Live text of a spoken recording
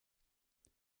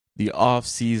The off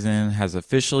season has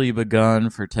officially begun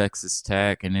for Texas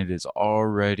Tech, and it is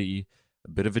already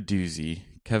a bit of a doozy.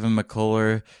 Kevin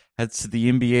McCullar heads to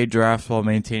the NBA draft while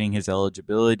maintaining his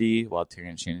eligibility, while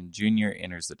Terrence Shannon Jr.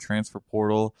 enters the transfer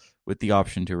portal with the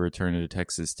option to return to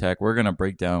Texas Tech. We're going to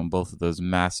break down both of those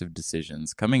massive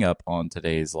decisions coming up on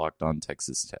today's Locked On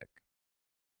Texas Tech.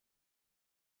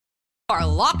 Are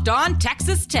Locked On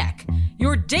Texas Tech,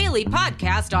 your daily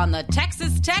podcast on the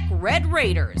Texas Tech Red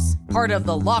Raiders, part of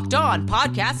the Locked On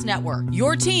Podcast Network,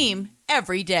 your team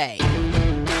every day.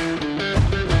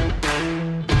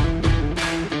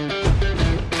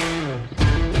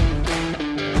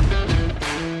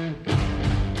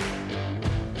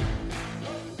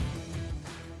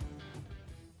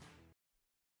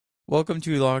 Welcome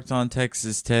to Locked On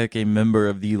Texas Tech, a member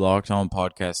of the Locked On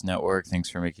Podcast Network. Thanks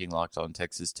for making Locked On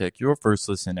Texas Tech your first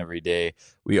listen every day.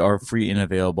 We are free and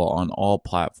available on all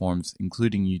platforms,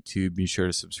 including YouTube. Be sure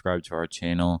to subscribe to our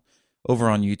channel over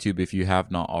on YouTube if you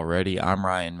have not already. I'm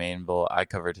Ryan Mainville. I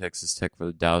cover Texas Tech for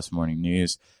the Dallas Morning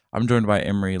News. I'm joined by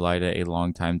Emery Lida, a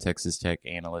longtime Texas Tech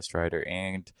analyst, writer,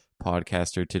 and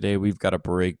podcaster. Today we've got to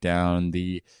break down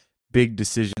the big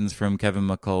decisions from Kevin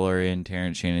McCullar and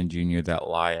Terrence Shannon Jr. that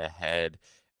lie ahead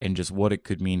and just what it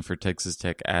could mean for Texas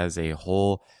Tech as a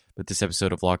whole. But this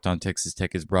episode of Locked On Texas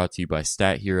Tech is brought to you by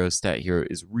Stat Hero. Stat Hero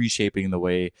is reshaping the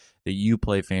way that you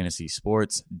play fantasy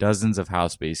sports. Dozens of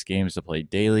house-based games to play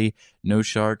daily. No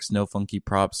sharks, no funky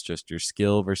props, just your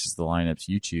skill versus the lineups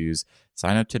you choose.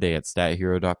 Sign up today at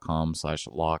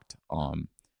stathero.com/lockedon.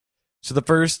 So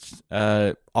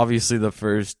obviously the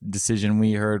first decision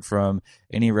we heard from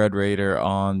any Red Raider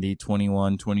on the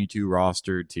 21-22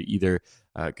 roster to either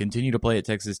continue to play at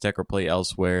Texas Tech or play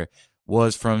elsewhere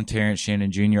was from Terrence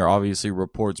Shannon Jr. Obviously,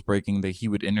 reports breaking that he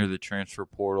would enter the transfer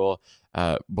portal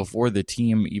before the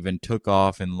team even took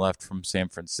off and left from San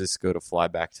Francisco to fly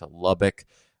back to Lubbock.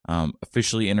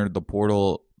 Officially entered the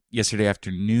portal yesterday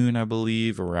afternoon, I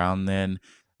believe, around then.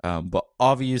 But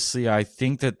obviously, I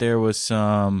think that there was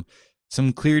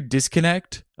some clear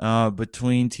disconnect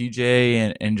between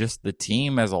TJ and just the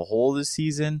team as a whole this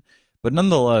season. But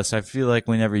nonetheless, I feel like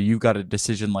whenever you've got a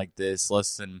decision like this,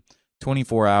 less than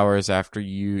 24 hours after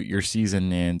your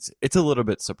season ends, it's a little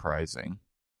bit surprising.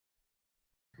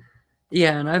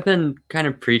 Yeah, and I've been kind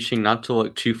of preaching not to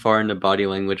look too far into body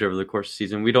language over the course of the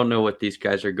season. We don't know what these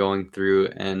guys are going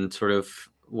through and sort of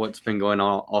what's been going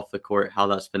on off the court, how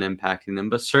that's been impacting them.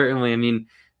 But certainly, I mean,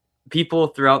 people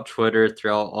throughout Twitter,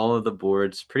 throughout all of the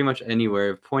boards, pretty much anywhere,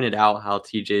 have pointed out how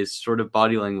TJ's sort of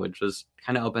body language was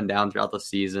kind of up and down throughout the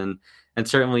season. And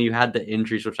certainly you had the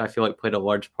injuries, which I feel like played a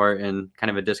large part in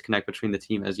kind of a disconnect between the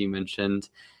team, as you mentioned.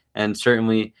 And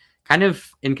certainly kind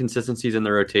of inconsistencies in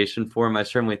the rotation for him. I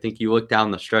certainly think you look down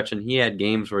the stretch and he had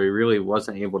games where he really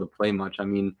wasn't able to play much. I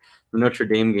mean, the Notre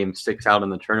Dame game sticks out in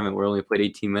the tournament where he only played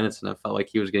 18 minutes, and it felt like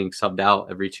he was getting subbed out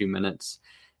every 2 minutes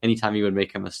anytime he would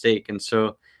make a mistake. And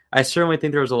so I certainly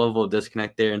think there was a level of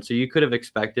disconnect there. And so you could have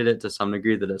expected it to some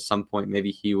degree that at some point maybe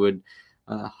he would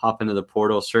hop into the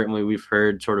portal. Certainly we've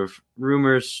heard sort of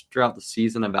rumors throughout the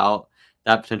season about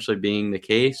that potentially being the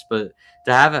case. But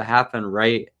to have it happen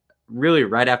right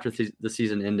after the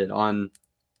season ended on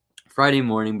Friday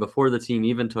morning before the team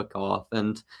even took off.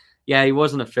 And yeah, he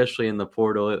wasn't officially in the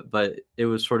portal, but it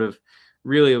was sort of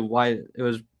really wide. It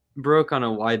was broke on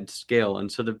a wide scale. And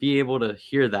so to be able to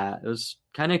hear that, it was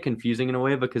kind of confusing in a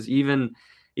way, because even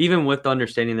with the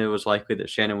understanding that it was likely that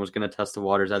Shannon was going to test the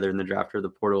waters either in the draft or the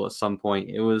portal at some point,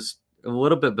 it was a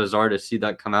little bit bizarre to see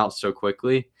that come out so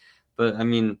quickly. But I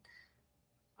mean,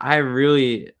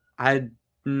 I'm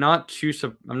not too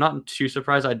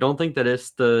surprised. I don't think that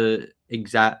it's the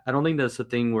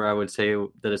thing where I would say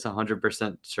that it's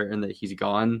 100% certain that he's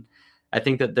gone. I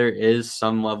think that there is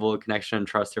some level of connection and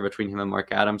trust there between him and Mark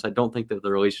Adams. I don't think that the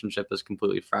relationship is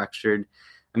completely fractured.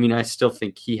 I mean, I still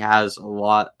think he has a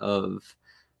lot of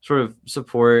sort of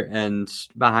support and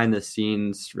behind the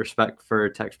scenes respect for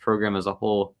Tech's program as a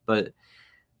whole, but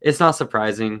it's not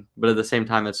surprising. But at the same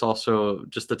time, it's also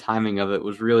just the timing of it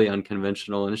was really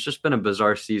unconventional, and it's just been a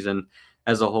bizarre season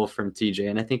as a whole from TJ.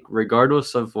 And I think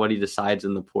regardless of what he decides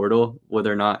in the portal,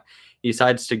 whether or not he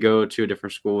decides to go to a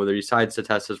different school, whether he decides to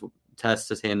test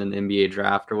his hand in the NBA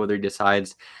draft, or whether he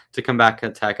decides to come back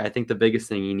at Tech, I think the biggest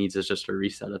thing he needs is just a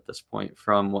reset at this point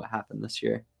from what happened this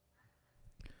year.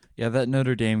 Yeah, that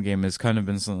Notre Dame game has kind of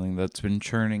been something that's been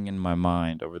churning in my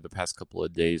mind over the past couple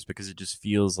of days, because it just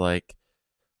feels like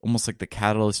almost like the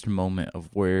catalyst moment of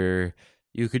where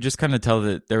you could just kind of tell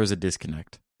that there was a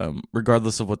disconnect,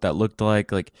 regardless of what that looked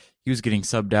like. Like, he was getting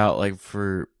subbed out like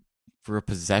for a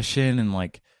possession and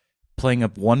like playing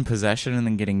up one possession and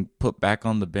then getting put back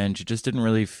on the bench. It just didn't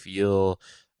really feel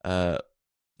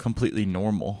completely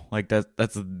normal. Like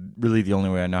that's really the only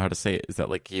way I know how to say it, is that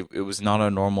like it was not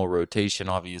a normal rotation.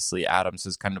 Obviously, Adams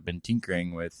has kind of been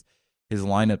tinkering with his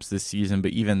lineups this season,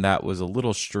 but even that was a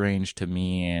little strange to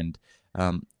me. And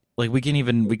like we can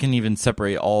even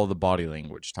separate all the body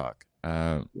language talk.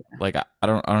 Like I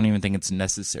don't even think it's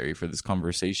necessary for this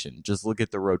conversation. Just look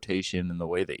at the rotation and the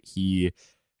way that he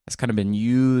has kind of been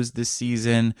used this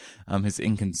season, his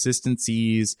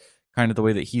inconsistencies, kind of the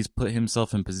way that he's put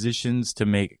himself in positions to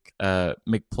make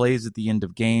plays at the end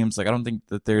of games. Like I don't think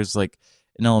that there's like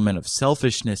an element of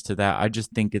selfishness to that. I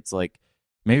just think it's like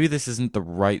maybe this isn't the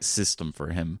right system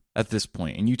for him at this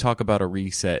point. And you talk about a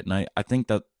reset, and I think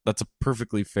that that's a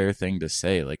perfectly fair thing to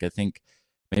say. Like I think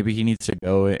maybe he needs to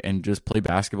go and just play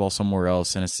basketball somewhere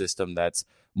else in a system that's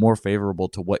more favorable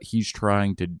to what he's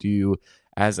trying to do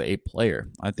as a player.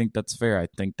 I think that's fair. I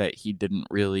think that he didn't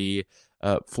really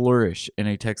flourish in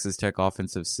a Texas Tech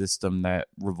offensive system that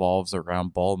revolves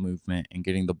around ball movement and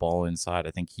getting the ball inside.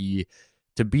 I think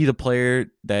to be the player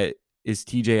that is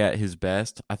TJ at his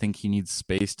best, I think he needs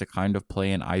space to kind of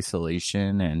play in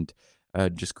isolation and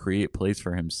just create plays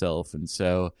for himself. And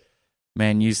so,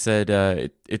 man, you said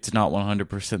it's not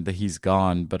 100% that he's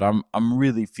gone, but I'm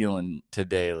really feeling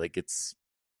today like it's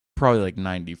probably like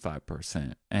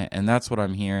 95%. And that's what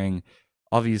I'm hearing.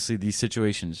 Obviously, these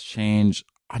situations change.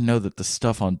 I know that the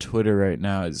stuff on Twitter right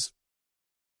now it's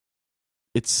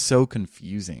so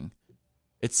confusing.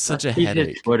 It's such a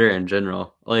headache. Twitter in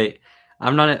general. Like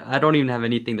I don't even have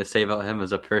anything to say about him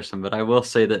as a person, but I will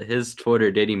say that his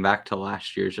Twitter dating back to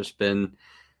last year has just been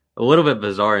a little bit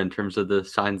bizarre in terms of the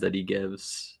signs that he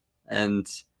gives. And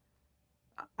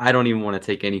I don't even want to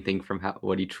take anything from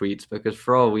what he tweets, because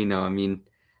for all we know, I mean,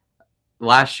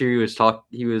 last year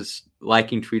he was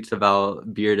liking tweets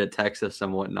about Beard at Texas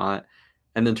and whatnot,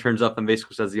 and then turns up and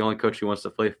basically says the only coach he wants to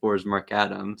play for is Mark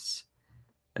Adams.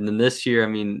 And then this year, I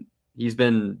mean, he's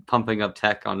been pumping up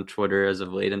Tech on Twitter as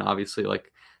of late, and obviously,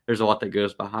 like, there's a lot that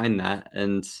goes behind that.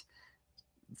 And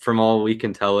from all we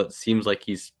can tell, it seems like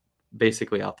he's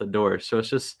basically out the door. So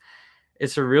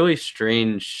it's a really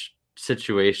strange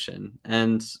situation.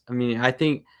 And I mean, I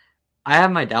think I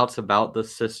have my doubts about the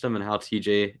system and how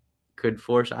TJ could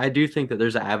force. I do think that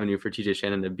there's an avenue for TJ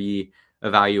Shannon to be a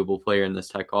valuable player in this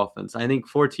Tech offense. I think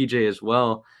for TJ as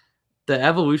well, the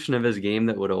evolution of his game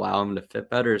that would allow him to fit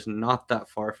better is not that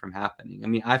far from happening. I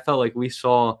mean, I felt like we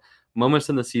saw moments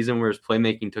in the season where his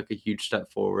playmaking took a huge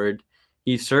step forward.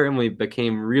 He certainly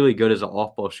became really good as an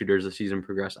off-ball shooter as the season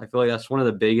progressed. I feel like that's one of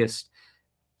the biggest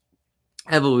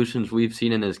evolutions we've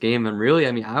seen in his game. And really,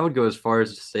 I mean, I would go as far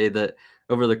as to say that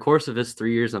over the course of his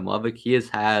 3 years in Lubbock, he has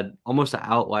had almost an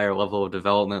outlier level of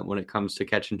development when it comes to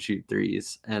catch and shoot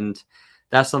threes. And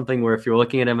that's something where if you're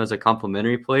looking at him as a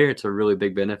complementary player, it's a really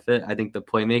big benefit. I think the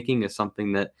playmaking is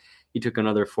something that he took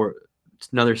another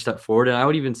step forward. And I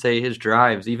would even say his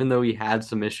drives, even though he had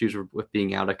some issues with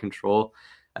being out of control,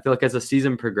 I feel like as the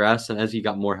season progressed and as he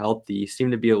got more healthy, he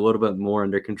seemed to be a little bit more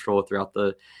under control throughout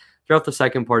the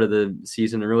second part of the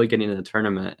season and really getting in the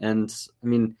tournament. And I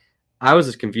mean, I was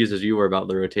as confused as you were about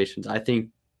the rotations. I think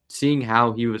seeing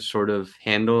how he was sort of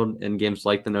handled in games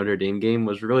like the Notre Dame game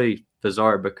was really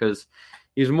bizarre, because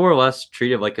he was more or less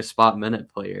treated like a spot minute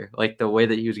player, like the way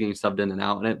that he was getting subbed in and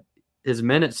out. And his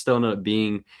minutes still ended up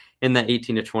being in that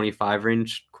 18 to 25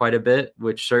 range quite a bit,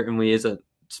 which certainly isn't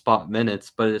spot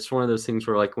minutes, but it's one of those things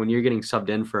where, like, when you're getting subbed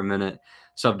in for a minute,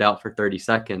 subbed out for 30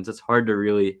 seconds, it's hard to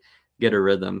really get a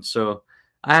rhythm. So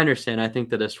I understand. I think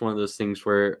that it's one of those things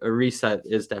where a reset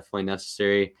is definitely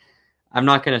necessary. I'm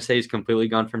not going to say he's completely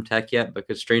gone from Tech yet,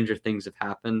 because stranger things have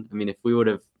happened. I mean, if we would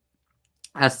have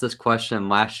asked this question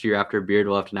last year after Beard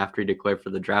left and after he declared for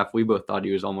the draft, we both thought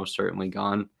he was almost certainly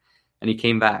gone, and he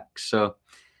came back. So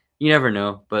you never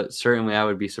know, but certainly I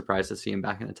would be surprised to see him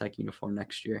back in a Tech uniform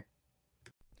next year.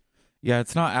 Yeah,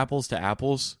 it's not apples to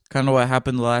apples, kind of what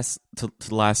happened last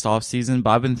offseason,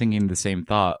 but I've been thinking the same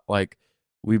thought. Like,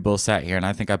 we both sat here, and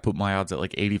I think I put my odds at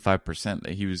like 85%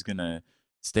 that he was going to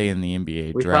stay in the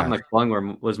NBA draft. We thought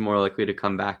McCullar was more likely to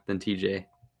come back than TJ.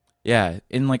 Yeah,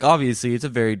 and like obviously it's a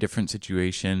very different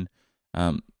situation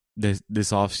this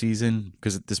offseason,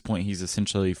 because at this point he's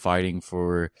essentially fighting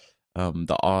for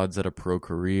the odds at a pro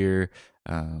career.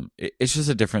 It's just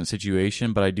a different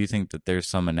situation, but I do think that there's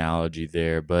some analogy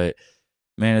there. But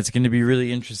man, it's going to be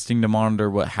really interesting to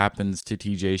monitor what happens to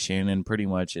TJ Shannon, pretty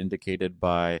much indicated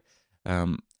by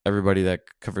everybody that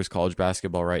covers college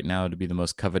basketball right now to be the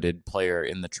most coveted player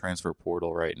in the transfer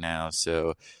portal right now.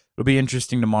 So it'll be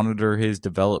interesting to monitor his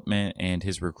development and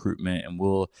his recruitment, and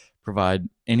we'll provide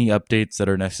any updates that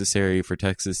are necessary for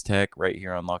Texas Tech right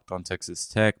here on Locked On Texas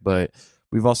Tech. But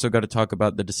We've also got to talk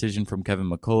about the decision from Kevin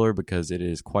McCullar because it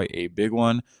is quite a big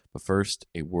one. But first,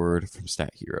 a word from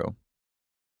Stat Hero.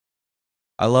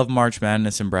 I love March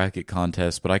Madness and bracket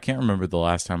contests, but I can't remember the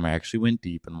last time I actually went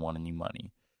deep and won any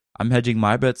money. I'm hedging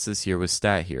my bets this year with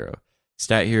Stat Hero.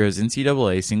 Stat Hero's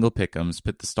NCAA single pick'ems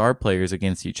pit the star players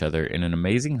against each other in an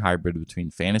amazing hybrid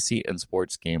between fantasy and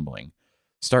sports gambling.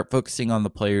 Start focusing on the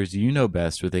players you know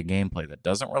best with a gameplay that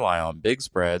doesn't rely on big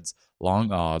spreads,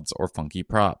 long odds, or funky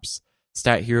props.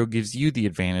 Stat Hero gives you the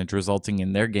advantage, resulting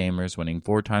in their gamers winning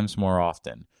 4 times more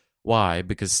often. Why?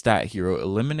 Because Stat Hero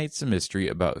eliminates the mystery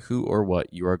about who or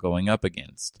what you are going up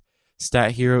against.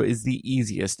 Stat Hero is the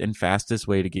easiest and fastest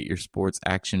way to get your sports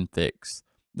action fix.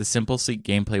 The simple, sleek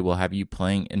gameplay will have you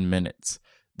playing in minutes.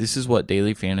 This is what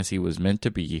daily fantasy was meant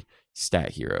to be.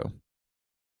 Stat Hero.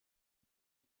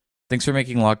 Thanks for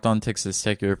making Locked On Texas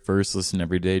Tech your first listen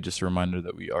every day. Just a reminder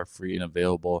that we are free and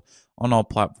available on all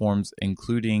platforms,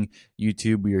 including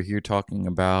YouTube. We are here talking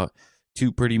about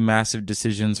 2 pretty massive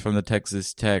decisions from the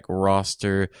Texas Tech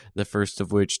roster, the first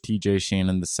of which TJ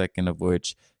Shannon, the second of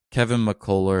which Kevin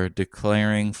McCullar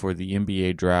declaring for the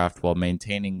NBA draft while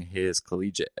maintaining his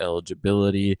collegiate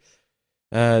eligibility.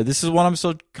 This is what I'm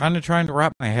still kind of trying to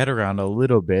wrap my head around a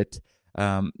little bit.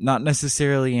 Not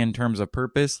necessarily in terms of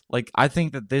purpose. Like, I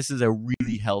think that this is a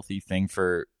really healthy thing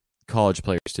for college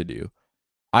players to do.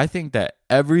 I think that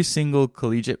every single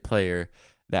collegiate player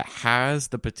that has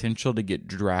the potential to get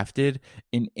drafted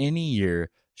in any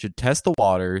year should test the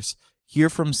waters, hear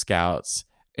from scouts,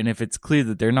 and if it's clear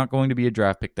that they're not going to be a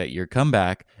draft pick that year, come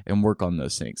back and work on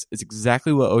those things. It's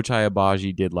exactly what Ochai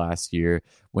Agbaji did last year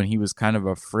when he was kind of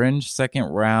a fringe second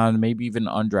round, maybe even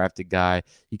undrafted guy.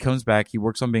 He comes back, he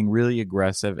works on being really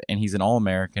aggressive, and he's an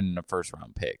All-American and a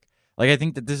first-round pick. Like, I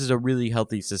think that this is a really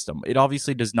healthy system. It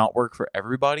obviously does not work for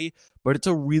everybody, but it's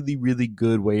a really, really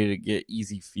good way to get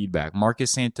easy feedback.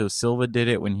 Marcus Santos Silva did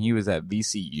it when he was at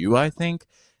VCU, I think,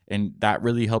 and that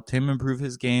really helped him improve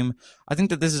his game. I think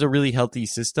that this is a really healthy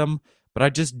system, but I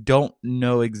just don't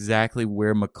know exactly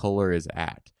where McCullar is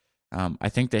at. I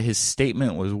think that his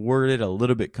statement was worded a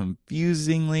little bit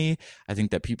confusingly. I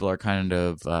think that people are kind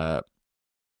of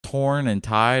torn and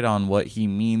tied on what he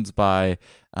means by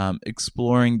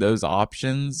exploring those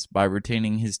options by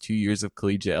retaining his 2 years of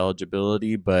collegiate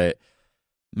eligibility. But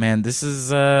man, this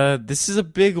is a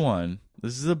big one.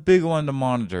 This is a big one to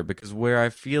monitor because where I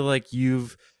feel like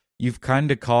you've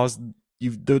kind of caused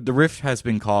the rift has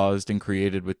been caused and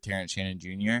created with Terrence Shannon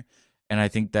Jr. And I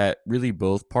think that really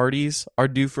both parties are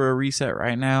due for a reset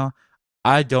right now.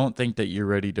 I don't think that you're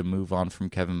ready to move on from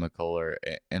Kevin McCullar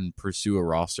and pursue a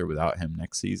roster without him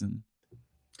next season.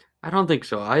 I don't think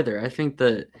so either. I think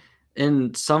that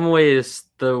in some ways,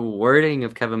 the wording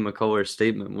of Kevin McCullar's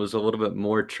statement was a little bit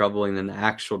more troubling than the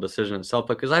actual decision itself,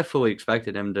 because I fully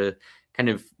expected him to kind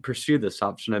of pursue this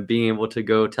option of being able to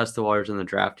go test the waters in the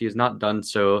draft. He has not done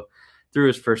so through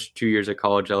his first 2 years of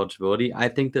college eligibility. I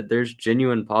think that there's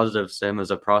genuine positives to him as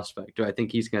a prospect. Do I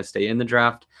think he's going to stay in the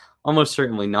draft? Almost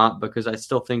certainly not, because I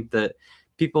still think that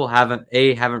people haven't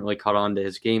really caught on to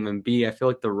his game, and B, I feel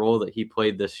like the role that he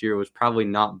played this year was probably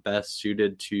not best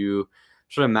suited to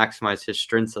sort of maximize his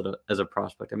strengths as a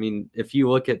prospect. I mean, if you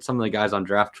look at some of the guys on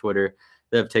draft Twitter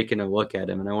that have taken a look at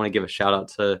him, and I want to give a shout out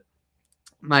to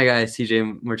my guy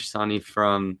CJ Murchisani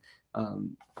from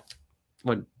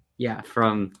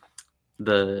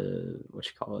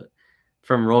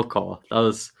from Roll Call. That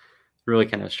was really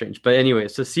kind of strange. But anyway,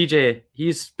 so CJ,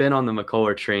 he's been on the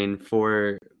McCullar train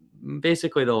for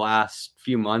basically the last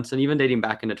few months, and even dating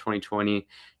back into 2020.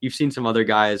 You've seen some other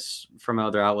guys from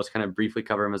other outlets kind of briefly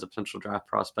cover him as a potential draft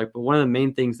prospect. But one of the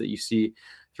main things that you see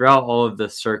throughout all of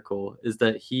this circle is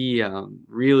that he's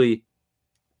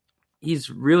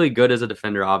really good as a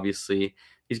defender, obviously.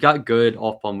 He's got good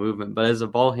off-ball movement, but as a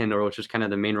ball handler, which is kind of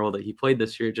the main role that he played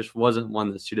this year, it just wasn't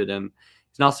one that suited him.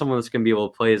 He's not someone that's going to be able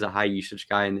to play as a high-usage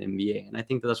guy in the NBA. And I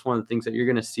think that's one of the things that you're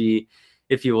going to see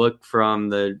if you look from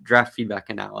the draft feedback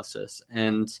analysis.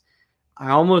 And I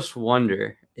almost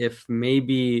wonder if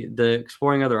maybe the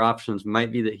exploring other options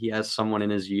might be that he has someone in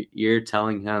his ear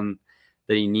telling him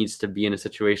that he needs to be in a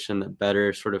situation that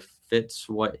better sort of fits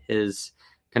what his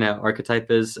kind of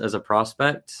archetype is as a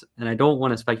prospect. And I don't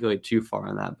want to speculate too far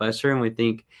on that, but I certainly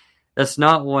think that's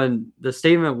not one. The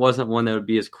statement wasn't one that would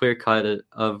be as clear cut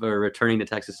of a returning to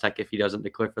Texas Tech if he doesn't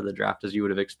declare for the draft as you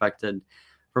would have expected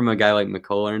from a guy like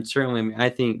McCullar. And certainly, I mean, I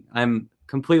think I'm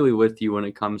completely with you when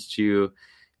it comes to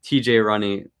TJ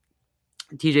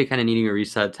kind of needing a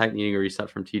reset, Tech needing a reset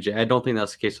from TJ. I don't think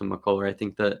that's the case with McCullar. I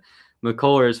think that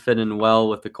McCullar has fit in well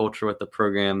with the culture, with the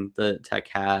program that Tech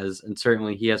has. And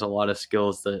certainly he has a lot of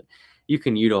skills that you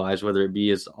can utilize, whether it be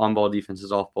his on-ball defense,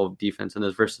 his off-ball defense, and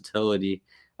his versatility.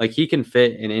 Like, he can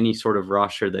fit in any sort of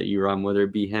roster that you run, whether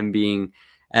it be him being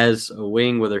as a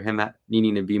wing, whether him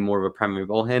needing to be more of a primary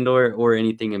ball handler, or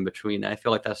anything in between. I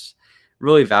feel like that's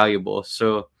really valuable.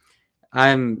 So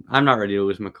I'm not ready to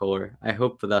lose McCullar. I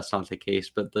hope that that's not the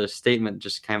case, but the statement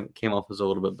just came off as a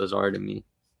little bit bizarre to me.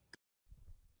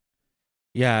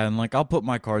 Yeah, and like I'll put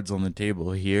my cards on the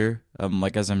table here.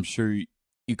 Like as I'm sure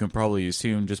you can probably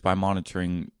assume just by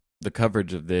monitoring the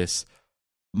coverage of this,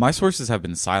 my sources have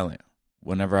been silent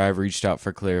whenever I've reached out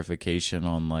for clarification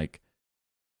on like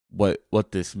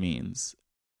what this means.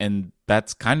 And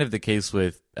that's kind of the case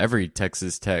with every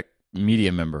Texas Tech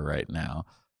media member right now.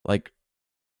 Like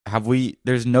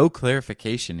there's no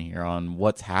clarification here on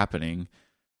what's happening,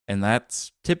 and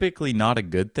that's typically not a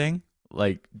good thing.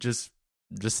 Like just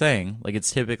saying, like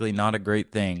it's typically not a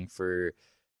great thing for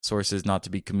sources not to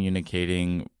be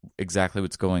communicating exactly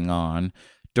what's going on.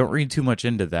 Don't read too much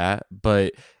into that,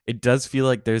 but it does feel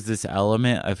like there's this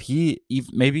element of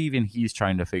maybe even he's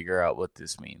trying to figure out what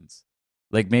this means.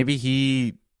 Like maybe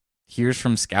he hears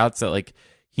from scouts that like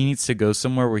he needs to go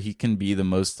somewhere where he can be the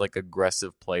most like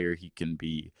aggressive player he can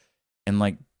be. And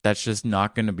like that's just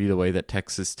not going to be the way that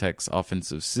Texas Tech's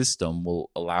offensive system will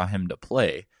allow him to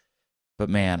play. But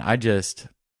man, I don't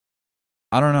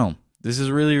know. This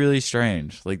is really, really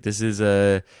strange. Like this is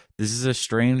a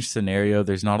strange scenario.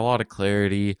 There's not a lot of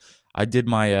clarity. I did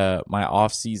my my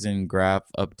off-season graph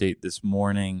update this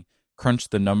morning,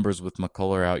 crunched the numbers with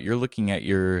McCullar out. You're looking at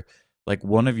your like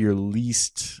one of your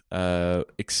least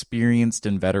experienced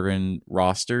and veteran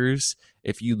rosters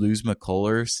if you lose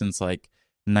McCullar since like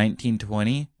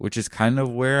 1920, which is kind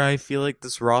of where I feel like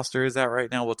this roster is at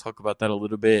right now. We'll talk about that a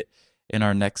little bit in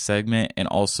our next segment, and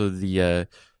also the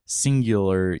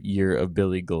singular year of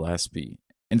Billy Gillespie.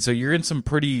 And so you're in some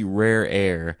pretty rare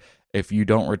air if you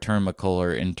don't return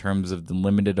McCullar in terms of the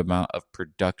limited amount of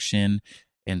production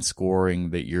and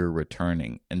scoring that you're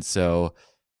returning. And so,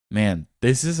 man,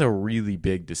 this is a really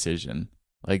big decision.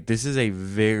 Like this is a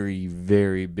very,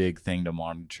 very big thing to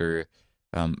monitor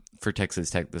for Texas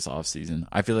Tech this offseason.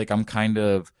 I feel like I'm kind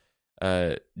of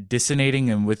dissonating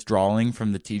and withdrawing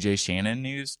from the TJ Shannon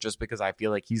news just because I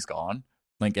feel like he's gone.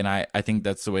 Like, and I think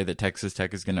that's the way that Texas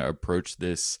Tech is going to approach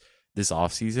this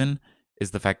offseason,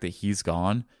 is the fact that he's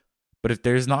gone. But if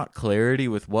there's not clarity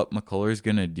with what McCullar is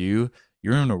going to do,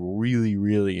 you're in a really,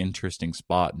 really interesting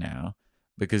spot now,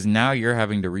 because now you're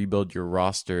having to rebuild your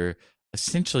roster,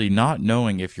 essentially not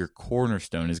knowing if your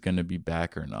cornerstone is going to be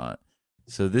back or not.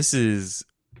 So this is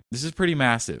pretty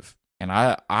massive. And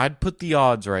I'd put the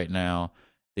odds right now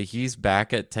that he's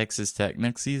back at Texas Tech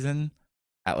next season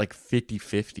at like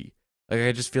 50-50. Like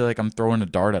I just feel like I'm throwing a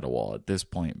dart at a wall at this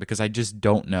point because I just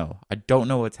don't know. I don't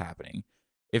know what's happening.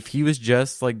 If he was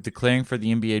just like declaring for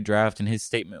the NBA draft and his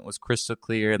statement was crystal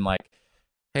clear and like,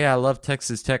 hey, I love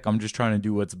Texas Tech, I'm just trying to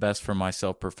do what's best for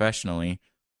myself professionally,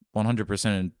 100%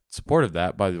 in support of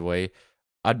that, by the way,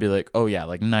 I'd be like, oh yeah,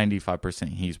 like 95%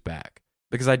 he's back.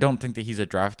 Because I don't think that he's a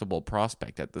draftable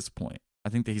prospect at this point. I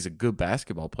think that he's a good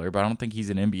basketball player, but I don't think he's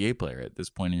an NBA player at this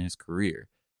point in his career.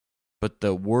 But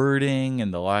the wording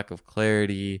and the lack of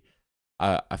clarity,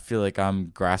 I feel like I'm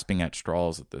grasping at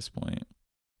straws at this point.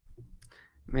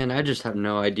 Man, I just have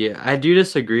no idea. I do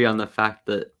disagree on the fact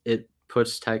that it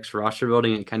puts Tech's roster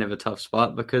building in kind of a tough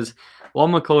spot, because while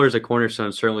McCullar is a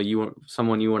cornerstone, certainly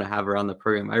someone you want to have around the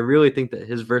program, I really think that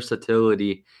his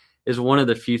versatility is one of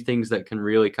the few things that can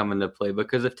really come into play.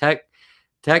 Because if Tech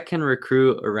can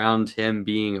recruit around him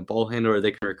being a ball handler, or they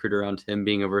can recruit around him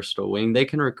being a versatile wing, they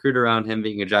can recruit around him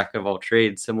being a jack of all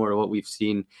trades, similar to what we've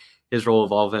seen his role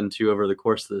evolve into over the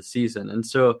course of the season. And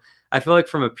so I feel like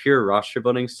from a pure roster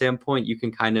building standpoint, you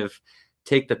can kind of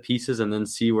take the pieces and then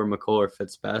see where McCullar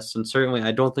fits best. And certainly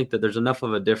I don't think that there's enough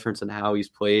of a difference in how he's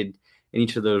played in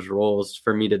each of those roles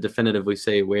for me to definitively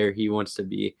say where he wants to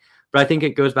be. But I think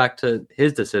it goes back to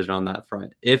his decision on that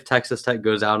front. If Texas Tech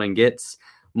goes out and gets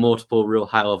multiple real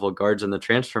high-level guards in the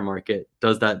transfer market,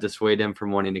 does that dissuade him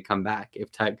from wanting to come back?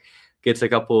 If Tech gets a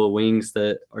couple of wings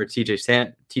that are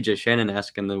TJ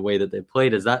Shannon-esque in the way that they play,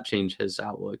 does that change his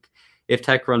outlook? If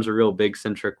Tech runs a real big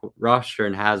centric roster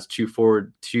and has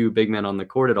two big men on the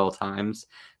court at all times,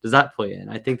 does that play in?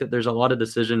 I think that there's a lot of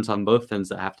decisions on both ends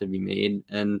that have to be made.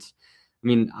 And I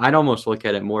mean, I'd almost look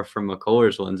at it more from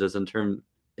McCullar's lenses in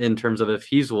terms of if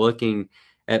he's looking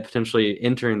at potentially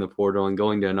entering the portal and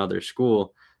going to another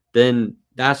school, then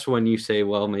that's when you say,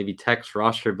 well, maybe Tech's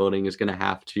roster building is going to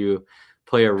have to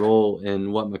play a role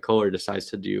in what McCullar decides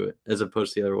to do, as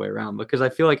opposed to the other way around. Because I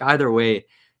feel like either way,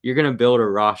 you're going to build a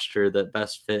roster that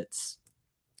best fits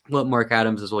what Mark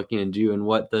Adams is looking to do and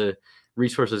what the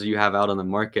resources you have out on the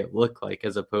market look like,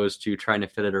 as opposed to trying to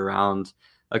fit it around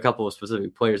a couple of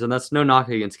specific players. And that's no knock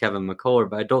against Kevin McCullar,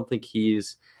 but I don't think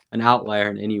he's an outlier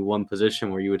in any one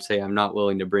position where you would say I'm not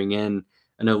willing to bring in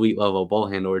an elite level ball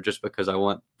handler just because I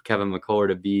want Kevin McCullar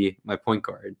to be my point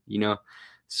guard, you know?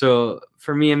 So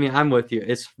for me, I mean, I'm with you.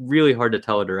 It's really hard to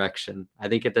tell a direction. I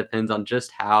think it depends on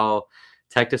just how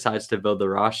Tech decides to build the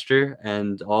roster,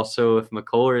 and also if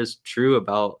McCullar is true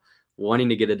about wanting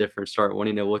to get a different start,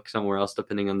 wanting to look somewhere else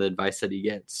depending on the advice that he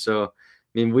gets. So, I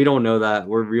mean, we don't know that.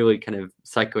 We're really kind of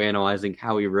psychoanalyzing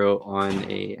how he wrote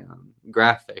on a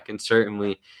graphic. And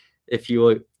certainly if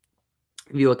you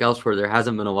look elsewhere, there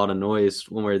hasn't been a lot of noise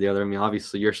one way or the other. I mean,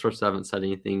 obviously your sources haven't said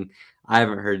anything. I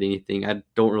haven't heard anything. I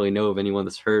don't really know of anyone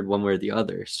that's heard one way or the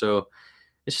other. So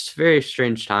it's just a very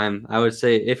strange time. I would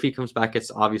say if he comes back,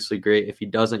 it's obviously great. If he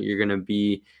doesn't, you're going to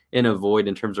be in a void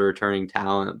in terms of returning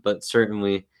talent, but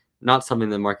certainly not something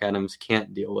that Mark Adams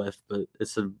can't deal with. But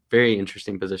it's a very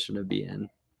interesting position to be in.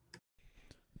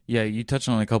 Yeah, you touched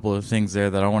on a couple of things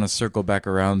there that I want to circle back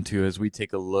around to as we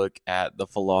take a look at the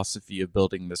philosophy of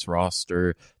building this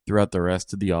roster throughout the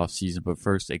rest of the offseason. But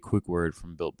first, a quick word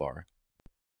from Built Bar.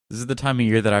 This is the time of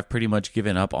year that I've pretty much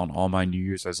given up on all my New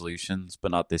Year's resolutions,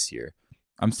 but not this year.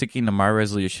 I'm sticking to my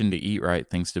resolution to eat right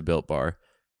thanks to Built Bar.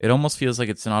 It almost feels like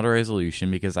it's not a resolution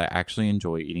because I actually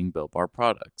enjoy eating Built Bar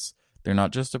products. They're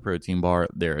not just a protein bar,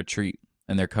 they're a treat,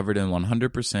 and they're covered in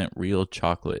 100% real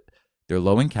chocolate. They're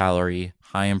low in calorie,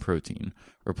 high in protein.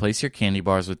 Replace your candy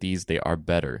bars with these, they are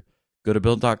better. Go to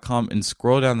Built.com and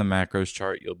scroll down the macros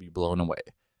chart, you'll be blown away.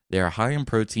 They are high in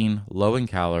protein, low in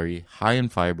calorie, high in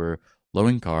fiber, low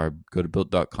in carb. Go to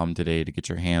Built.com today to get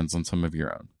your hands on some of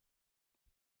your own.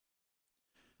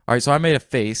 All right, so I made a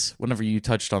face whenever you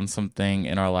touched on something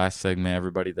in our last segment.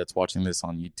 Everybody that's watching this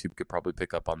on YouTube could probably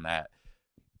pick up on that.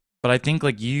 But I think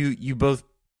like you both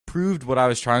proved what I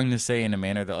was trying to say in a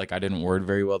manner that like I didn't word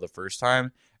very well the first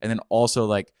time, and then also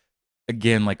like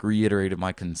again like reiterated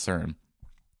my concern.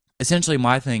 Essentially,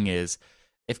 my thing is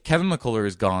if Kevin McCullar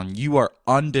is gone, you are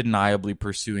undeniably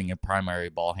pursuing a primary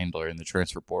ball handler in the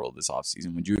transfer portal this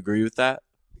offseason. Would you agree with that?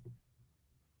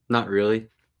 Not really.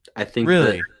 I think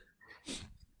really.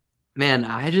 Man,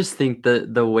 I just think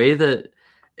that the way that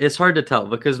it's hard to tell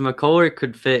because McCullar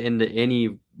could fit into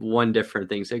any one different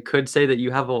things. It could say that you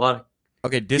have a lot of...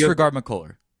 Okay, disregard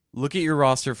McCullar. Look at your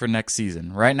roster for next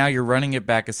season. Right now, you're running it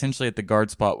back essentially at the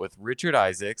guard spot with Richard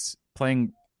Isaacs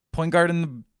playing point guard in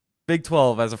the Big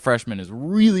 12 as a freshman is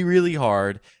really, really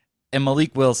hard, and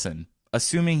Malik Wilson,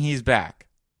 assuming he's back.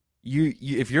 You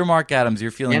if you're Mark Adams,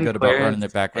 you're feeling good about running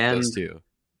it back with those two.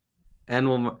 And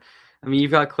I mean,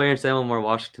 you've got Clarence and Lamar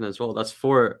Washington as well. That's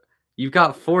four. You've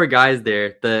got four guys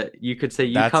there that you could say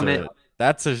you come in.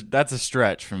 That's a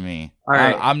stretch for me. All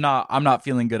right. I'm not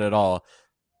feeling good at all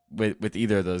with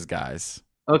either of those guys.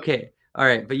 Okay. All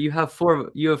right, but you have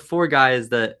four guys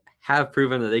that have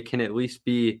proven that they can at least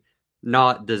be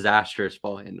not disastrous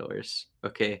ball handlers.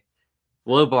 Okay.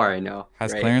 Low bar, I know.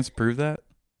 Has right? Clarence proved that?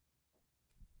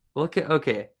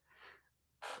 Okay.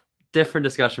 Different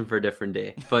discussion for a different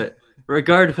day. But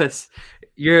regardless,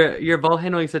 your ball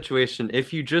handling situation,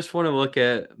 if you just want to look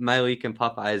at Malik and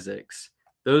Pop Isaacs,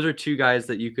 those are two guys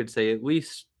that you could say at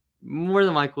least more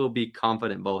than likely will be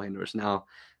confident ball handlers. Now,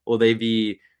 will they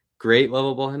be great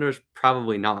level ball handlers?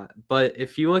 Probably not. But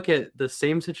if you look at the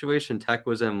same situation Tech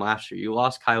was in last year, you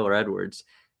lost Kyler Edwards,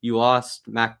 you lost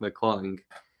Mac McClung.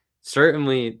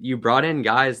 Certainly, you brought in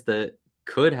guys that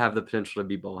could have the potential to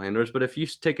be ball handlers. But if you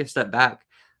take a step back,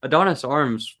 Adonis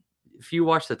Arms, if you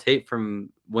watch the tape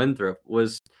from Winthrop,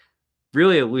 was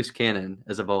really a loose cannon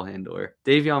as a ball handler.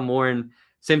 Davion Warren,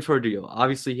 same sort of deal.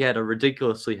 Obviously, he had a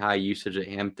ridiculously high usage at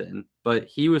Hampton, but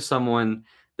he was someone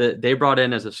that they brought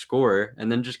in as a scorer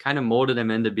and then just kind of molded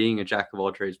him into being a jack of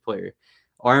all trades player.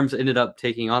 Arms ended up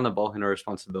taking on the ball handler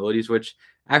responsibilities, which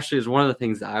actually is one of the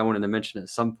things that I wanted to mention at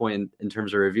some point in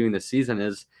terms of reviewing the season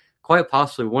is quite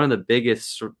possibly one of the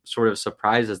biggest sort of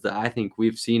surprises that I think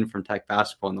we've seen from Tech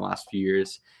basketball in the last few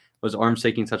years was Arms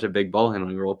taking such a big ball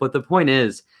handling role. But the point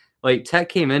is, like Tech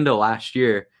came into the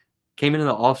offseason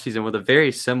with a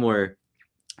very similar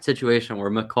situation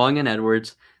where McClung and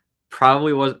Edwards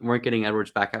probably weren't getting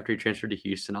Edwards back after he transferred to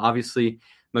Houston. Obviously,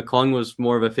 McClung was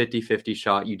more of a 50-50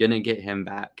 shot. You didn't get him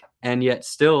back. And yet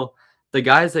still, the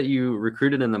guys that you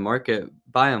recruited in the market,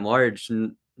 by and large,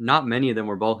 not many of them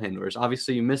were ball handlers.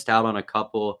 Obviously, you missed out on a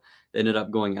couple that ended up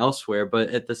going elsewhere. But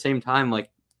at the same time, like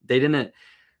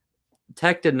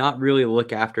Tech did not really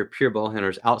look after pure ball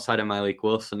handlers outside of Malik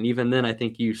Wilson. Even then, I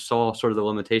think you saw sort of the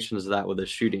limitations of that with the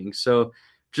shooting. So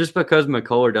just because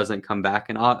McCullar doesn't come back,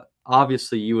 and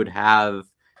obviously you would have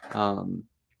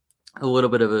a little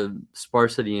bit of a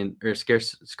scarcity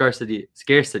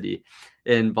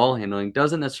in ball handling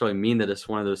doesn't necessarily mean that it's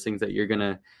one of those things that you're going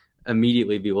to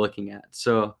immediately be looking at.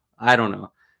 So I don't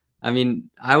know. I mean,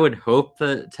 I would hope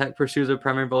that Tech pursues a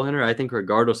primary ball handler. I think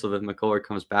regardless of if McCullar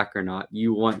comes back or not,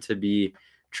 you want to be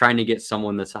trying to get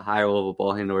someone that's a higher level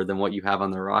ball handler than what you have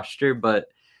on the roster. But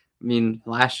I mean,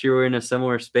 last year we were in a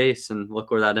similar space, and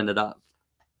look where that ended up.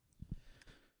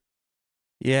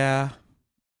 Yeah,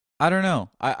 I don't know.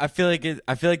 I feel like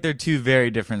I feel like they're two very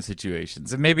different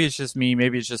situations. And maybe it's just me,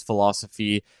 maybe it's just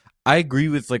philosophy. I agree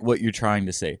with like what you're trying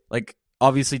to say. Like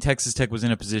obviously Texas Tech was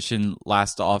in a position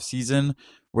last offseason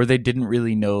where they didn't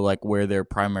really know like where their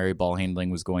primary ball handling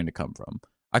was going to come from.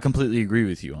 I completely agree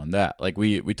with you on that. Like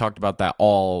we talked about that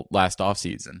all last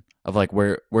offseason of like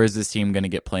where is this team going to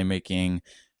get playmaking?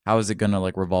 How is it going to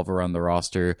like revolve around the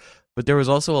roster? But there was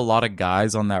also a lot of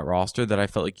guys on that roster that I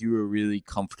felt like you were really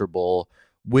comfortable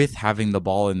with having the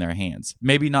ball in their hands.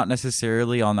 Maybe not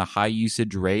necessarily on the high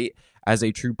usage rate as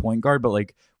a true point guard, but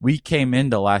like we came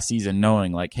into last season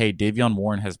knowing like, hey, Davion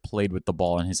Warren has played with the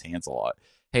ball in his hands a lot.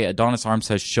 Hey, Adonis Arms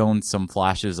has shown some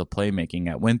flashes of playmaking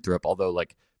at Winthrop, although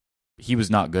like he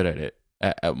was not good at it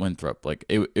at Winthrop. Like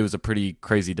it was a pretty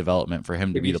crazy development for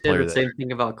him to be the player. The same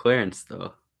thing about Clarence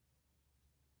though.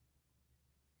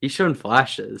 He's shown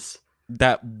flashes.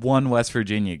 That one West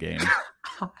Virginia game.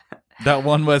 That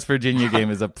one West Virginia game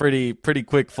is a pretty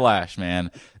quick flash, man.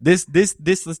 This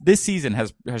season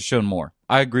has shown more.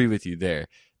 I agree with you there.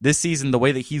 This season, the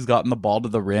way that he's gotten the ball to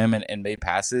the rim and made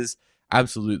passes,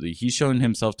 absolutely, he's shown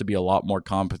himself to be a lot more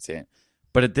competent.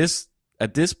 But at this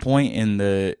point in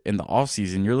the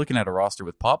offseason, you're looking at a roster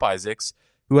with Pop Isaacs,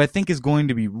 who I think is going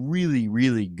to be really,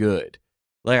 really good.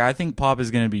 Like I think Pop is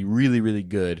going to be really, really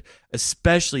good,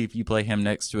 especially if you play him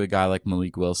next to a guy like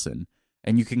Malik Wilson.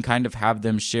 And you can kind of have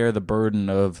them share the burden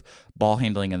of ball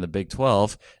handling in the Big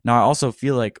 12. Now, I also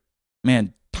feel like,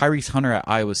 man, Tyrese Hunter at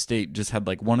Iowa State just had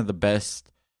like one of the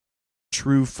best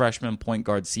true freshman point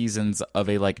guard seasons of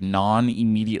a like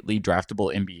non-immediately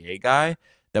draftable NBA guy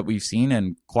that we've seen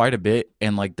in quite a bit.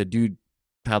 And like the dude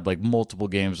had like multiple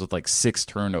games with like 6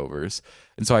 turnovers.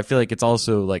 And so I feel like it's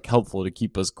also like helpful to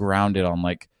keep us grounded on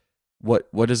like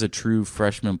what does a true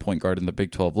freshman point guard in the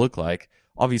Big 12 look like?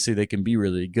 Obviously, they can be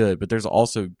really good, but there's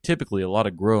also typically a lot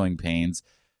of growing pains.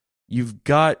 You've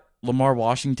got Lamar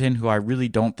Washington, who I really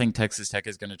don't think Texas Tech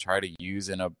is going to try to use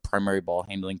in a primary ball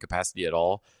handling capacity at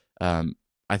all.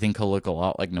 I think he'll look a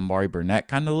lot like Namari Burnett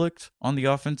kind of looked on the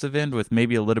offensive end with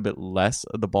maybe a little bit less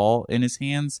of the ball in his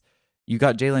hands. You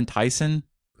got Jalen Tyson,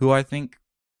 who I think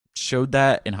showed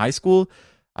that in high school.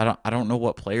 I don't know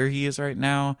what player he is right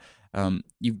now.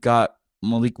 You've got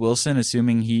Malik Wilson,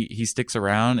 assuming he sticks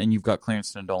around, and you've got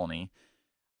Clarence Nadolny.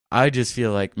 I just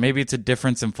feel like maybe it's a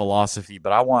difference in philosophy,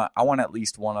 but I want at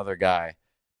least one other guy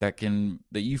that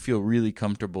you feel really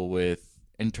comfortable with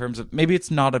in terms of maybe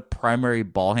it's not a primary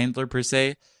ball handler per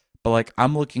se, but like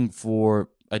I'm looking for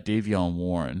a Davion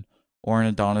Warren or an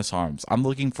Adonis Arms. I'm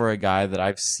looking for a guy that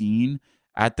I've seen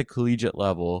at the collegiate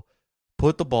level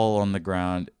put the ball on the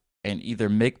ground and either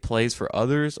make plays for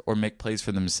others or make plays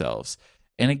for themselves.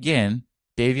 And again,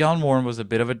 Davion Warren was a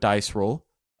bit of a dice roll.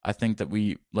 I think that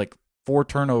we like 4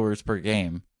 turnovers per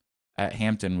game at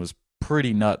Hampton was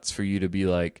pretty nuts for you to be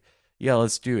like, yeah,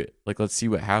 let's do it. Like, let's see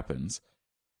what happens.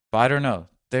 But I don't know.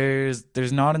 There's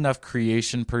not enough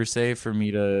creation per se for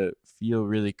me to feel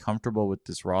really comfortable with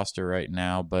this roster right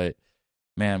now. But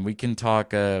man, we can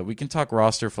talk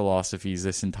roster philosophies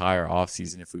this entire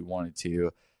offseason if we wanted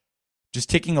to. Just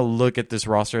taking a look at this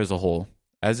roster as a whole,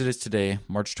 as it is today,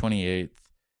 March 28th.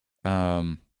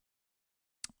 That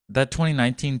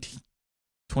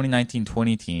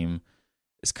 2019-20 team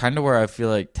is kind of where I feel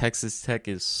like Texas Tech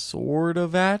is sort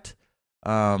of at.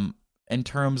 In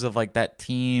terms of like that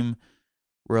team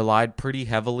relied pretty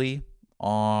heavily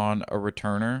on a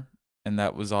returner, and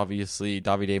that was obviously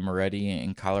Davide Moretti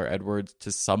and Kyler Edwards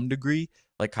to some degree.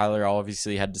 Like Kyler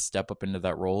obviously had to step up into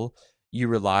that role. You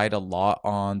relied a lot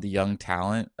on the young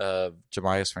talent of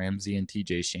Jamias Ramsey and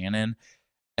TJ Shannon.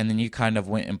 And then you kind of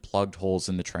went and plugged holes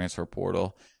in the transfer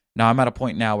portal. Now I'm at a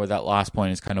point now where that last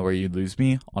point is kind of where you lose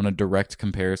me on a direct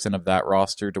comparison of that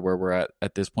roster to where we're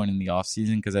at this point in the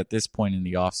offseason. Because at this point in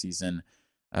the offseason,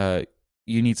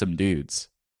 you need some dudes.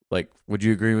 Like, would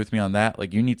you agree with me on that?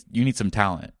 Like, you need some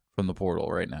talent from the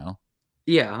portal right now.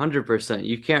 Yeah, 100%.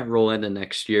 You can't roll into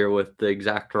next year with the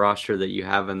exact roster that you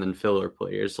have and then filler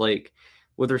players. Like,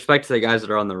 with respect to the guys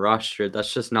that are on the roster,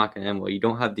 that's just not going to end well. You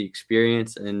don't have the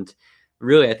experience, and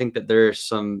really, I think that there are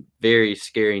some very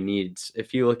scary needs.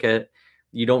 If you look at,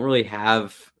 you don't really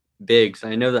have bigs.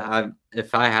 I know that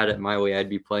if I had it my way, I'd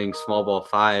be playing small ball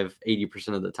 5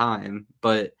 80% of the time.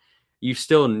 But you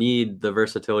still need the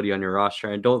versatility on your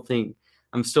roster. I don't think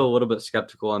I'm still a little bit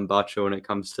skeptical on Bacho when it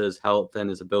comes to his health and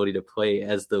his ability to play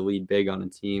as the lead big on a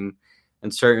team.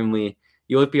 And certainly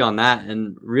you look beyond that,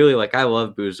 and really, like, I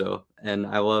love Buzo and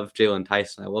I love Jalen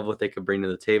Tyson. I love what they could bring to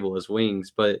the table as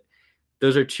wings, but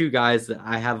those are two guys that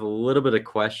I have a little bit of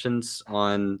questions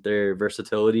on their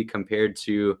versatility compared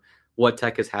to what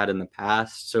Tech has had in the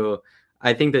past. So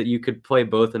I think that you could play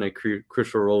both in a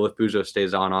crucial role if Buzo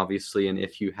stays on, obviously, and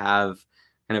if you have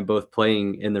kind of both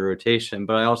playing in the rotation.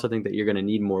 But I also think that you're going to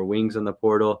need more wings in the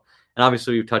portal. And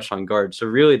obviously, we've touched on guards. So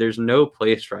really, there's no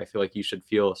place where I feel like you should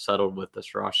feel settled with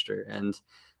this roster. And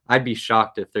I'd be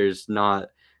shocked if there's not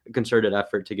a concerted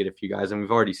effort to get a few guys. And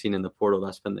we've already seen in the portal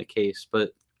that's been the case.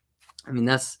 But I mean,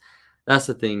 that's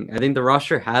the thing. I think the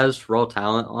roster has raw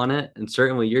talent on it, and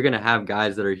certainly you're going to have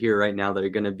guys that are here right now that are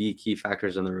going to be key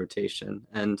factors in the rotation.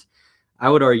 And I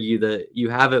would argue that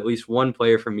you have at least one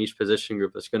player from each position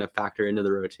group that's going to factor into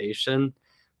the rotation,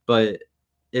 but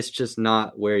it's just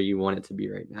not where you want it to be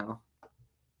right now.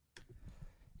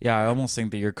 Yeah, I almost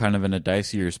think that you're kind of in a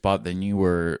dicier spot than you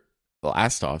were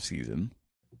last offseason.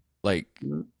 Like,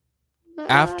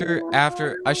 after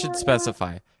I should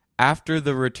specify, after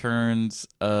the returns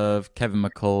of Kevin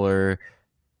McCullar,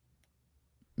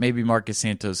 maybe Marcus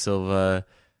Santos Silva,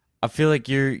 I feel like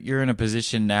you're in a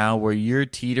position now where you're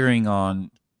teetering on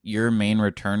your main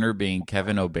returner being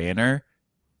Kevin O'Banner.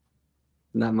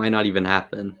 That might not even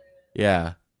happen.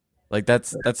 Yeah. Like,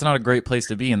 that's not a great place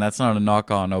to be, and that's not a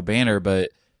knock on O'Banner, but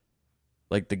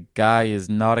like, the guy is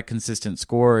not a consistent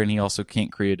scorer, and he also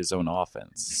can't create his own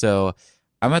offense. So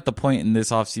I'm at the point in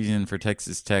this offseason for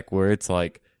Texas Tech where it's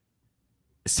like,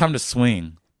 it's time to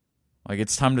swing. Like,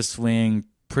 it's time to swing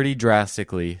pretty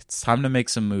drastically. It's time to make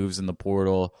some moves in the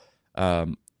portal.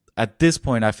 At this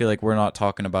point, I feel like we're not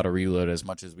talking about a reload as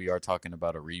much as we are talking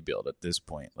about a rebuild at this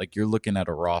point. Like, you're looking at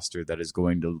a roster that is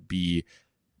going to be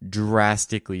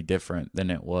drastically different than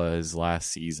it was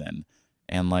last season.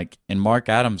 And, like, in Mark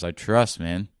Adams, I trust,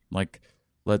 man. Like,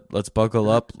 let's buckle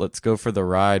up. Let's go for the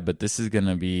ride. But this is going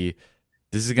to be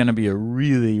a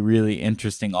really, really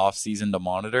interesting offseason to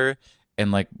monitor.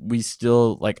 And, like,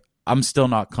 I'm still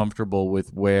not comfortable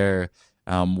with where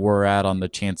we're at on the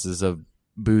chances of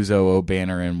Buzo,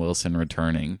 O'Banner, and Wilson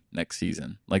returning next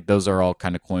season. Like, those are all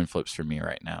kind of coin flips for me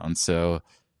right now. And so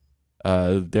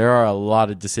there are a lot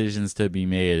of decisions to be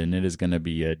made, and it is going to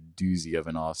be a doozy of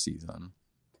an offseason.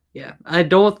 Yeah, I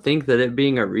don't think that it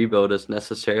being a rebuild is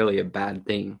necessarily a bad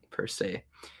thing per se,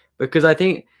 because I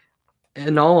think,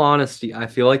 in all honesty, I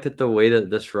feel like that the way that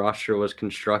this roster was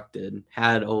constructed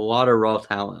had a lot of raw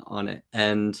talent on it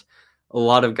and a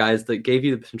lot of guys that gave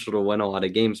you the potential to win a lot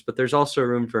of games, but there's also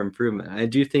room for improvement. I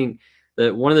do think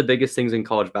that one of the biggest things in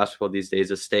college basketball these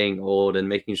days is staying old and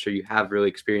making sure you have really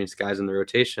experienced guys in the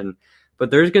rotation.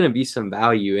 But there's going to be some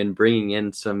value in bringing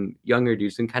in some younger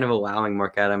dudes and kind of allowing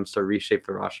Mark Adams to reshape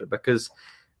the roster, because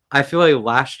I feel like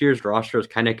last year's roster was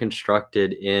kind of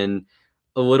constructed in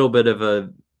a little bit of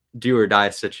a do or die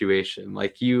situation.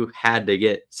 Like, you had to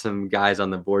get some guys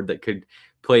on the board that could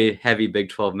play heavy Big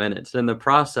 12 minutes. And in the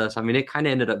process, I mean, it kind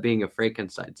of ended up being a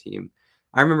Frankenstein team.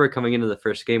 I remember coming into the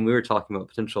first game, we were talking about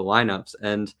potential lineups,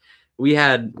 and we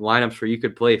had lineups where you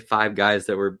could play 5 guys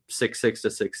that were 6'6" to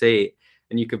 6'8",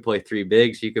 and you could play 3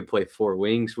 bigs, you could play 4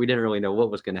 wings. We didn't really know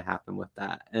what was going to happen with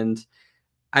that. And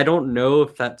I don't know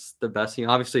if that's the best thing.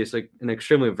 Obviously, it's like an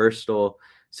extremely versatile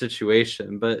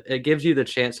situation, but it gives you the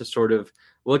chance to sort of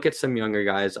look at some younger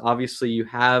guys. Obviously, you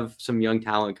have some young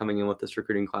talent coming in with this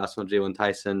recruiting class, with Jalen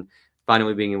Tyson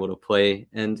finally being able to play.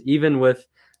 And even with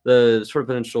the sort of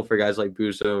potential for guys like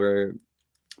Buzo or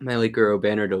Malik or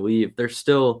O'Banner to leave, there's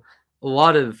still a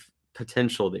lot of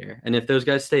potential there. And if those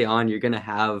guys stay on, you're going to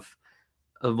have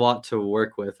a lot to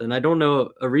work with. And I don't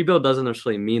know, a rebuild doesn't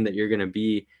necessarily mean that you're going to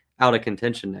be out of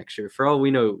contention next year. For all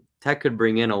we know, Tech could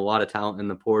bring in a lot of talent in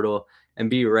the portal and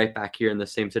be right back here in the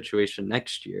same situation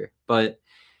next year. But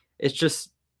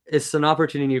it's an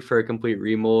opportunity for a complete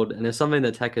remold, and it's something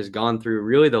that Tech has gone through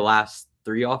really the last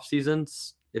 3 off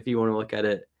seasons. If you want to look at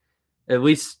it, at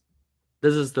least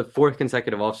this is the 4th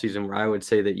consecutive off season where I would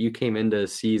say that you came into a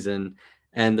season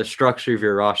and the structure of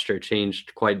your roster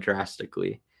changed quite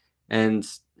drastically. And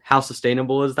how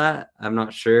sustainable is that? I'm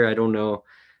not sure. I don't know.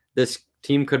 This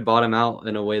team could bottom out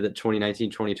in a way that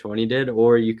 2019-2020 did,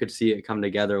 or you could see it come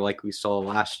together like we saw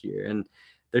last year. And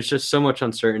there's just so much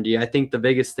uncertainty. I think the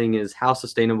biggest thing is how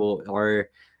sustainable are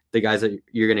the guys that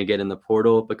you're going to get in the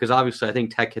portal, because obviously I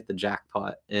think Tech hit the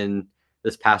jackpot in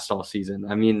this past all season.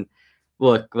 I mean,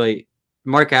 look, like,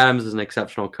 Mark Adams is an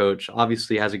exceptional coach,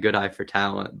 obviously has a good eye for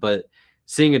talent, but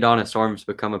seeing Adonis Arms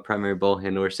become a primary ball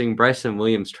handler, seeing Bryson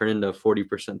Williams turn into a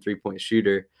 40% three-point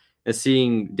shooter, and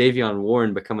seeing Davion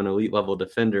Warren become an elite level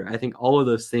defender. I think all of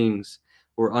those things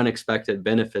were unexpected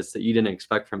benefits that you didn't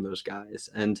expect from those guys.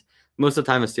 And most of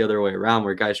the time it's the other way around,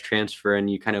 where guys transfer and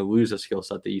you kind of lose a skill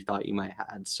set that you thought you might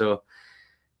have. So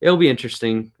it'll be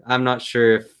interesting. I'm not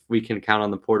sure if we can count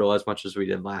on the portal as much as we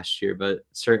did last year, but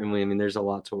certainly, I mean, there's a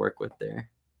lot to work with there.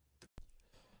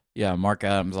 Yeah, Mark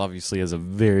Adams obviously has a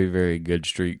very, very good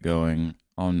streak going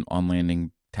on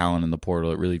landing talent in the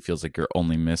portal. It really feels like your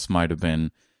only miss might have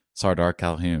been Sardar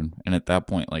Calhoun. And at that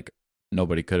point, like,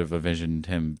 nobody could have envisioned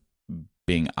him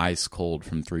being ice cold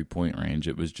from 3-point range.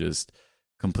 It was just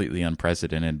completely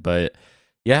unprecedented. But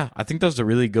yeah, I think that was a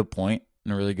really good point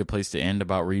and a really good place to end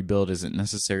about rebuild isn't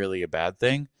necessarily a bad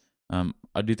thing.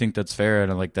 I do think that's fair,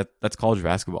 and like that's college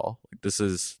basketball. Like this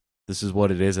is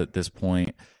what it is at this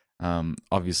point.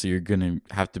 Obviously, you're gonna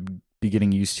have to be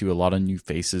getting used to a lot of new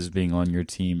faces being on your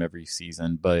team every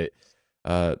season, but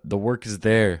the work is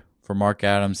there for Mark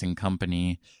Adams and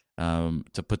company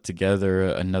to put together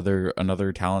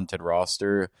another talented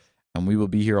roster, and we will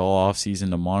be here all off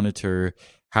season to monitor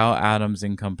how Adams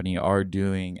and company are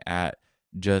doing at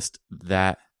just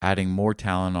that, adding more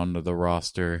talent onto the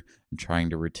roster and trying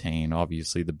to retain,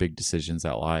 obviously, the big decisions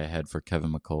that lie ahead for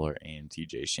Kevin McCullar and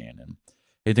TJ Shannon.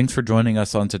 Hey, thanks for joining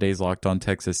us on today's Locked On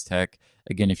Texas Tech.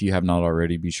 Again, if you have not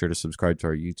already, be sure to subscribe to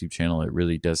our YouTube channel. It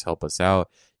really does help us out.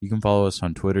 You can follow us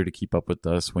on Twitter to keep up with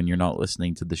us. When you're not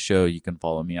listening to the show, you can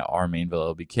follow me at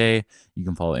rmainvillelbk. You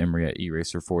can follow Emery at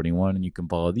eraser41, and you can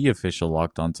follow the official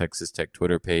Locked On Texas Tech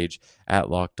Twitter page at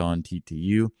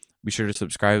LockedOnTTU. Be sure to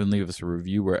subscribe and leave us a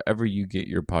review wherever you get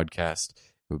your podcast.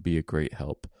 It would be a great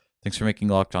help. Thanks for making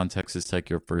Locked On Texas Tech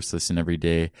your first listen every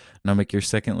day. Now make your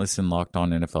second listen Locked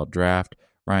On NFL Draft.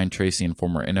 Ryan Tracy and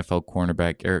former NFL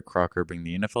cornerback Eric Crocker bring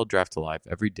the NFL Draft to life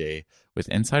every day with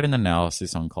insight and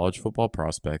analysis on college football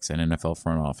prospects and NFL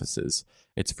front offices.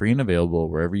 It's free and available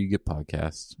wherever you get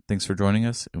podcasts. Thanks for joining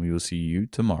us, and we will see you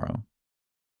tomorrow.